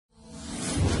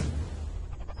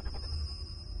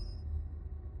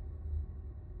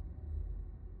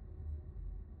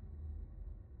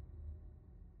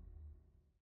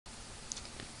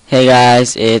Hey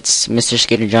guys, it's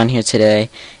MrSkaterJon here today,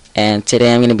 and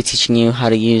today I'm going to be teaching you how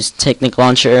to use Technic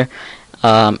launcher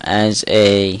as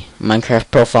a Minecraft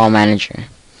profile manager.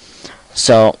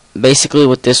 So basically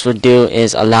what this would do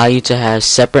is allow you to have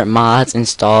separate mods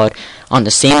installed on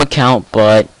the same account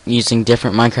but using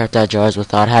different Minecraft jars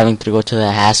without having to go to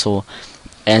the hassle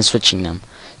and switching them.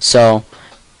 So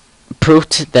proof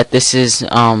that this is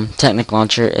Technic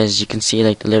launcher is you can see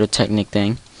like the little Technic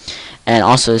thing. And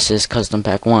also this is custom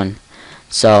pack 1.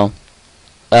 So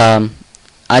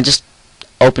I just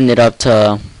opened it up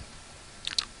to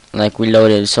like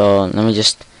reload it. So let me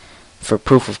just, for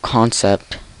proof of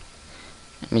concept,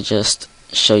 let me just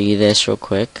show you this real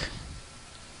quick.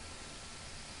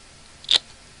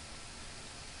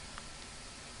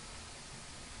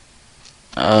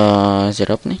 Is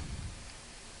it opening?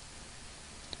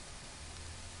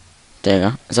 There you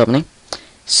go, it's opening.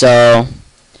 So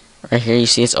right here you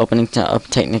see it's opening to up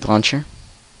Technic launcher,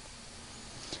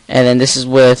 and then this is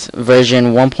with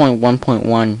version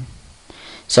 1.1.1.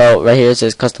 so right here it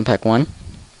says custom pack 1,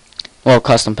 well,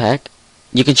 custom pack.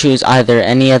 You can choose either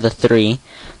any of the three,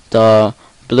 the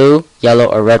blue, yellow,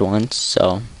 or red ones.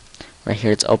 So right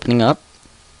here it's opening up.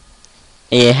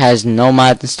 It has no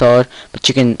mods installed, but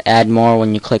you can add more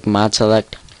when you click mod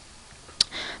select,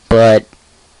 but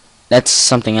that's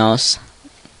something else.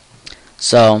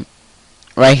 So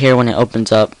right here when it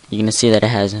opens up, you're gonna see that it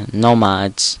has no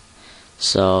mods.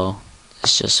 So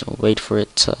let's just wait for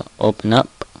it to open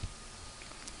up.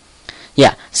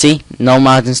 Yeah, see, no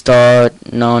mods installed,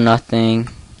 no nothing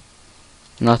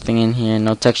in here,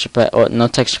 no texture pack, no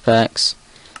texture packs,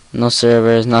 no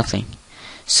servers, nothing.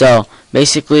 So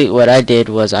basically what I did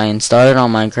was I installed it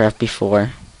on Minecraft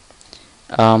before,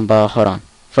 but hold on.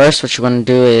 First what you want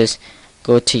to do is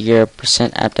go to your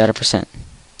 %appdata%,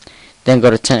 then go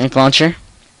to Technic launcher,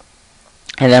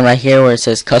 and then right here where it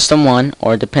says custom 1,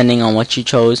 or depending on what you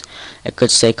chose, it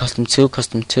could say custom 2,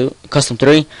 custom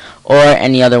 3, or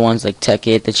any other ones like Tech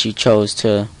 8 that you chose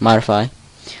to modify.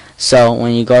 So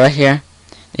when you go right here,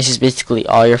 this is basically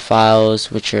all your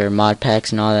files with your mod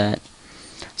packs and all that.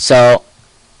 So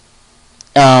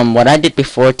what I did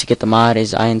before to get the mod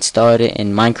is I installed it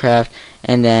in Minecraft,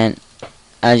 and then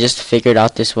I just figured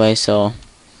out this way, so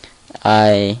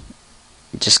I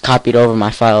just copied over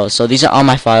my files. So these are all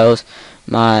my files.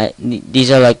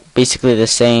 These are like basically the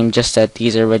same, just that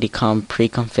these already come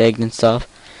pre-configured and stuff.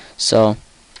 So I'm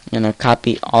gonna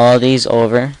copy all these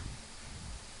over,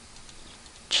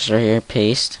 just right here,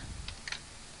 paste,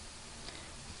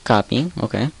 copy,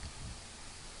 okay,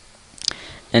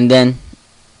 and then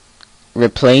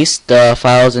replace the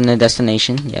files in the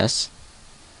destination, yes.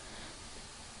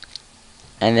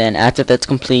 And then after that's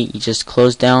complete, you just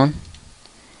close down,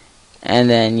 and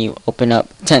then you open up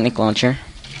Technic launcher,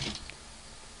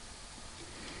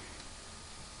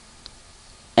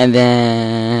 and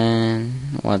then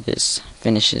while this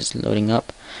finishes loading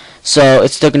up, so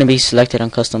it's still going to be selected on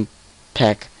custom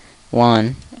pack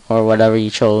 1 or whatever you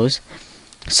chose.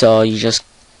 So you just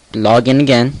log in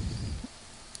again,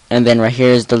 and then right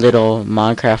here is the little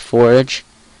Minecraft forge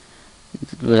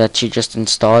that you just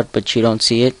installed, but you don't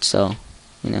see it, so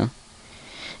you know.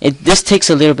 This takes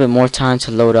a little bit more time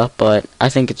to load up, but I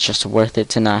think it's just worth it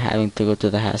to not having to go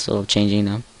through the hassle of changing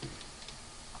them.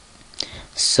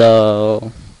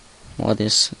 So while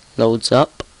this loads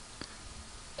up,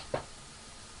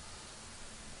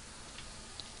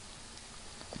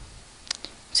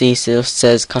 see, it still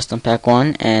says custom pack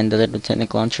 1 and the little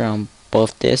Technic launcher on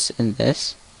both this and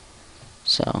this.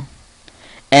 So,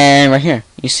 and right here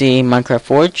you see Minecraft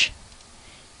forge,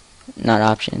 not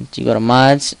options. You go to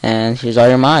mods, and here's all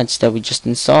your mods that we just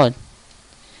installed.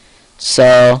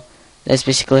 So that's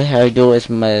basically how I do it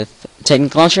with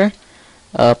Technic launcher.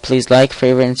 Please like,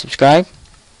 favorite, and subscribe.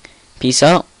 Peace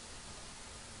out.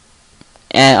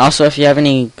 And also, if you have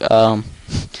any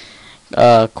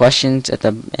questions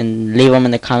and leave them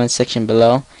in the comment section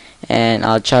below, and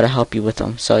I'll try to help you with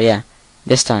them. So yeah,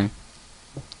 this time,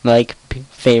 like,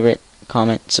 favorite,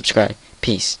 comment, subscribe.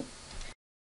 Peace.